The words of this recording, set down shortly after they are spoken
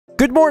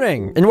Good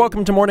morning, and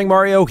welcome to Morning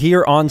Mario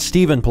here on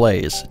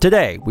StephenPlays.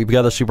 Today, we've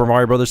got a Super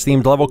Mario Bros.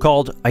 Themed level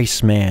called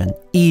Iceman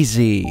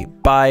Easy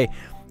by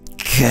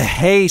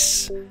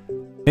Case.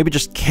 Maybe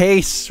just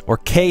Case or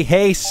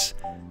K-Hace.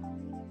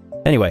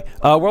 Anyway,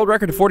 world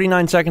record of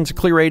 49 seconds, a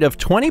clear rate of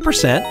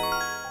 20%.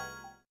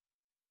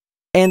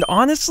 And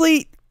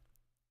honestly,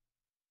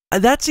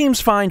 that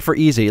seems fine for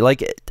easy.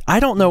 Like, I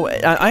don't know,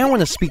 I don't want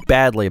to speak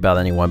badly about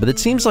anyone, but it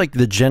seems like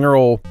the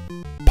general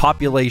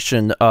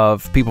population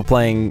of people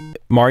playing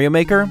Mario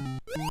Maker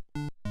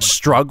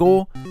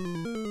struggle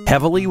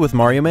heavily with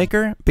Mario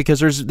Maker, because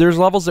there's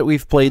levels that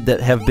we've played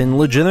that have been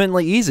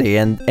legitimately easy,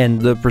 and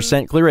the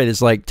percent clear rate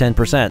is like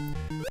 10%.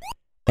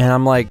 And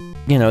I'm like,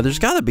 you know, there's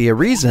got to be a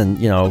reason,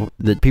 you know,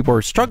 that people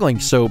are struggling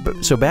so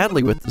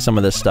badly with some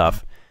of this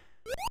stuff.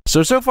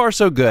 So far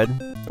so good.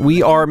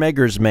 We are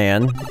Meggers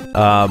Man.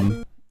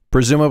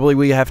 Presumably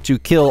we have to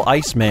kill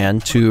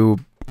Iceman to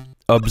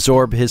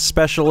absorb his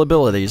special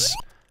abilities.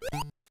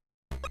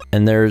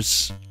 And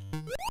there's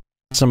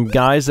some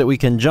guys that we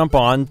can jump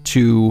on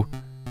to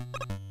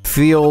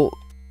feel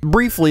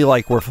briefly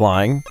like we're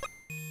flying.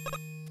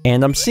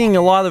 And I'm seeing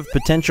a lot of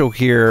potential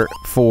here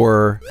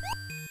for,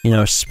 you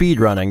know, speed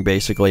running,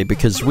 basically,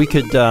 because we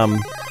could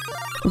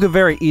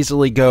very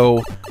easily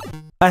go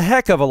a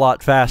heck of a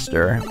lot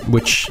faster,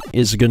 which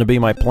is going to be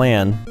my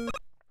plan.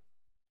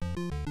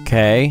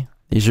 Okay,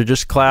 these are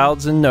just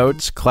clouds and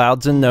notes,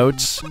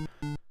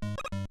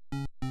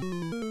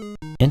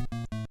 And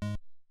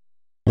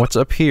what's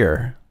up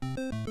here?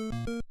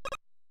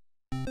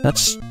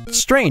 That's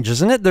strange,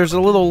 isn't it? There's a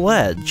little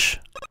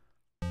ledge.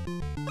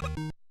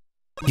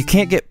 You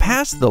can't get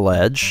past the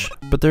ledge,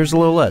 but there's a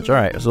little ledge.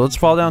 Alright, so let's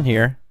fall down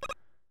here.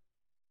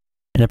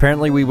 And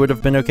apparently we would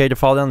have been okay to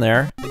fall down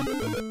there.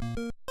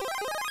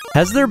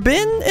 Has there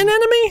been an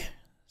enemy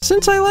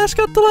since I last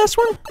got the last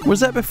one? Was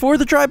that before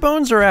the dry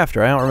bones or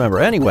after? I don't remember.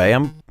 Anyway,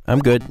 I'm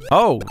good.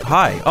 Oh,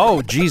 hi.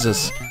 Oh,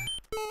 Jesus.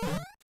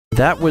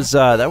 That was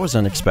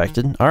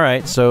unexpected.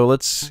 Alright, so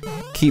let's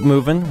keep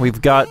moving. We've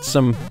got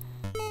some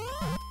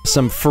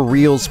for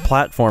reals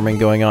platforming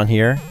going on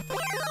here.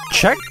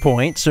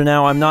 Checkpoint, so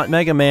now I'm not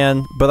Mega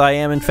Man, but I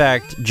am in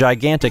fact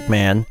Gigantic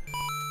Man.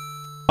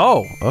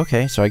 Oh,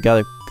 okay, so I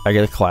got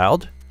a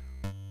cloud.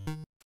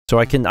 So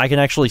I can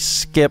actually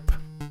skip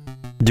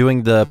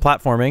doing the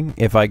platforming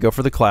if I go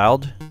for the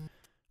cloud.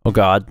 Oh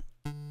god.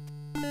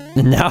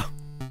 Now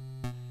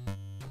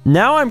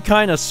I'm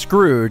kind of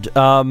screwed.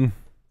 Huh,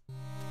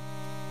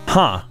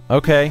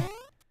 okay.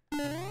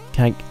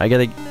 I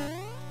gotta...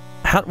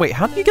 Wait,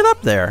 how do you get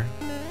up there?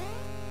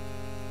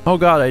 Oh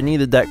god, I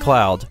needed that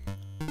cloud.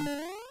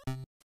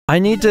 I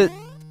need to...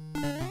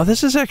 Oh,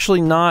 this is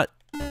actually not...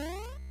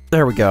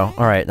 There we go.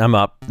 Alright, I'm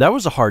up. That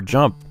was a hard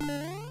jump.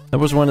 That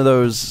was one of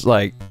those,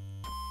 like,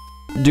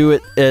 do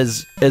it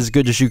as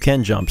good as you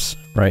can jumps.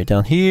 Right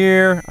down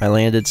here. I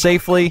landed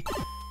safely.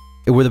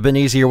 It would have been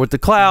easier with the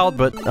cloud,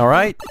 but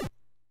alright.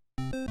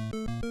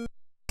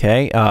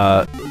 Okay,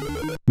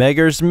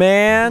 Meggers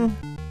Man.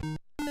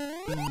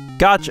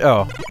 Gotcha.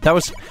 Oh, that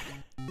was...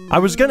 I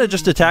was gonna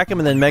just attack him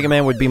and then Mega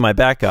Man would be my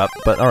backup,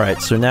 but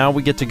alright, so now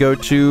we get to go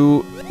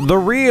to the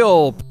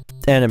real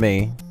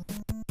enemy.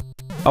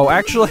 Oh,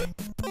 actually,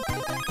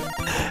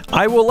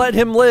 I will let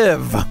him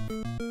live.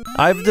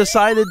 I've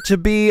decided to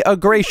be a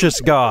gracious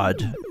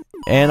god,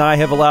 and I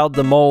have allowed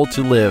the mole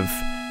to live.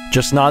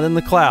 Just not in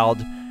the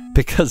cloud,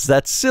 because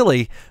that's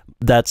silly.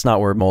 That's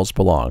not where moles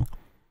belong.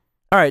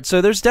 Alright,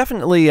 so there's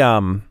definitely,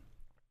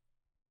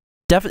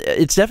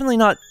 it's definitely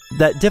not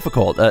that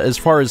difficult as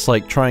far as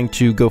like trying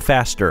to go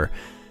faster.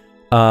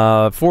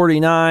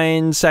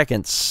 49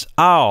 seconds.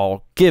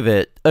 I'll give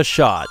it a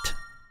shot.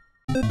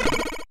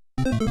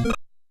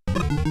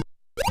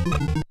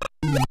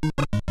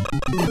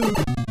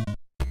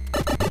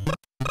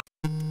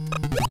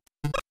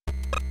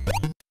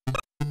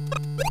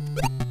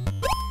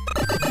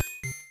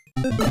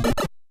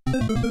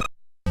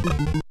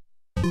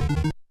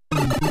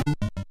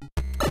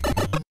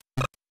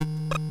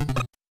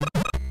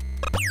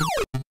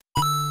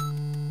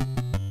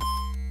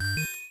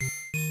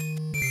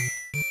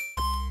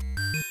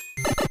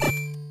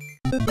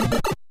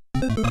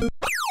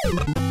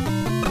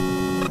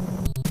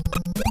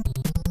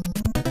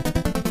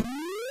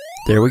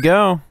 There we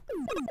go.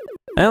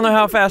 I don't know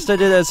how fast I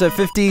did as a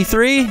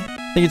 53. I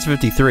think it's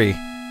 53.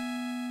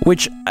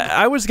 Which,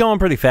 I was going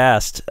pretty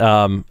fast.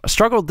 I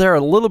struggled there a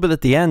little bit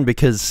at the end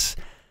because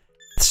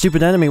the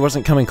stupid enemy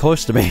wasn't coming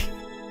close to me.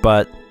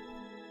 But,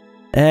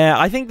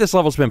 I think this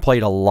level's been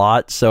played a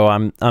lot, so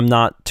I'm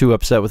not too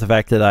upset with the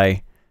fact that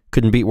I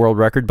couldn't beat world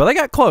record. But I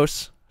got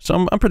close,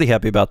 so I'm pretty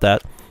happy about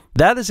that.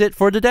 That is it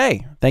for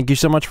today. Thank you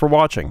so much for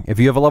watching. If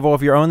you have a level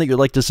of your own that you'd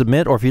like to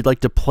submit, or if you'd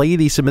like to play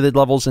these submitted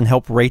levels and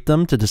help rate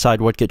them to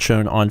decide what gets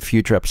shown on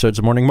future episodes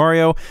of Morning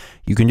Mario,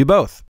 you can do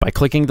both by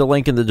clicking the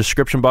link in the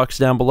description box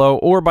down below,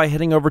 or by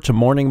heading over to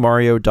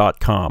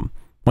morningmario.com.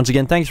 Once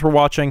again, thanks for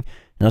watching,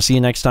 and I'll see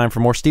you next time for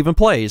more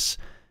StephenPlays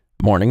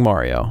Morning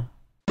Mario.